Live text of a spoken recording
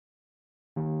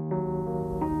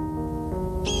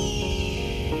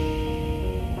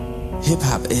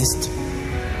Hip-Hop ist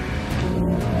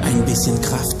ein bisschen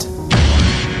Kraft,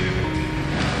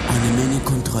 eine Menge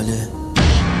Kontrolle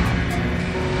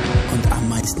und am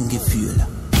meisten Gefühl.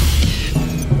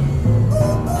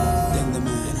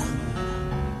 DanTheMan.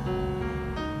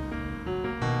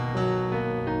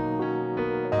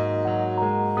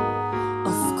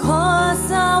 Of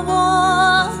course I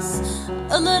was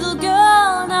a little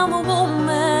girl, now I'm a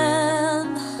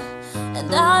woman,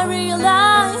 and I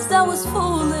realized I was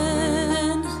fooling.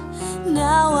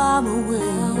 Now I'm awake,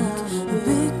 a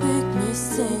big, big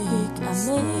mistake I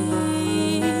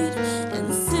made. And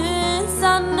since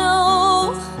I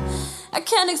know I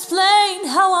can't explain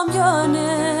how I'm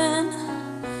yearning,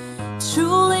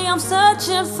 truly I'm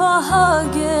searching for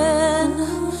hugging.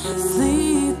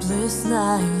 Sleepless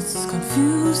nights,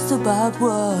 confused about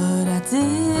what I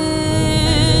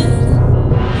did.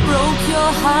 Broke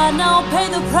your heart, now pay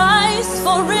the price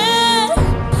for it.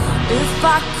 If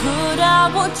I could, I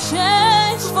would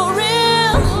change for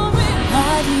real.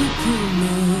 I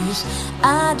punished,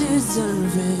 I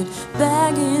deserve it,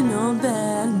 begging on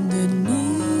bended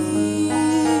knees.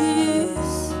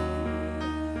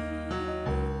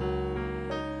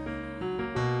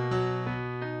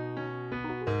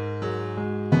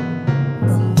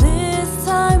 From this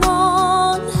time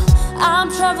on, I'm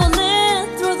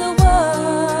traveling through the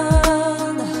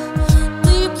world.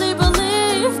 Deeply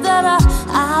believe that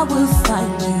I will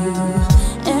find you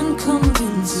and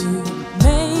convince you,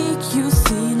 make you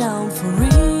see now for real.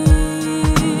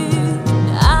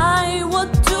 I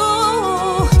would do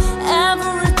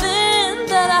everything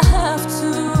that I have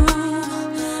to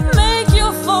make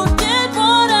you forget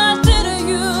what I did to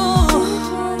you.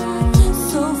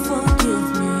 So forgive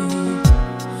me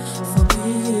for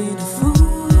being a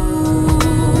fool.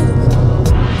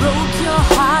 Broke your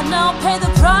heart, now pay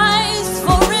the price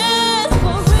for it.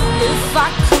 If I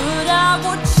could, I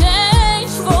would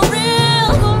change for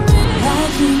real.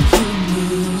 Badly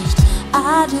punished,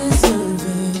 I deserve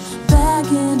it,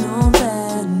 begging on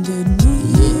bended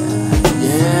knees.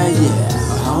 Yeah.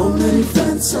 How many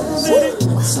fences,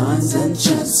 signs and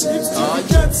chances,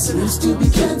 seems to be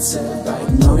cancelled by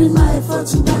ignoring my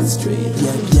efforts to run straight.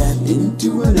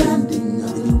 Into an ending.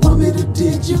 You want me to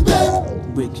dig you back,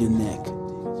 break your neck.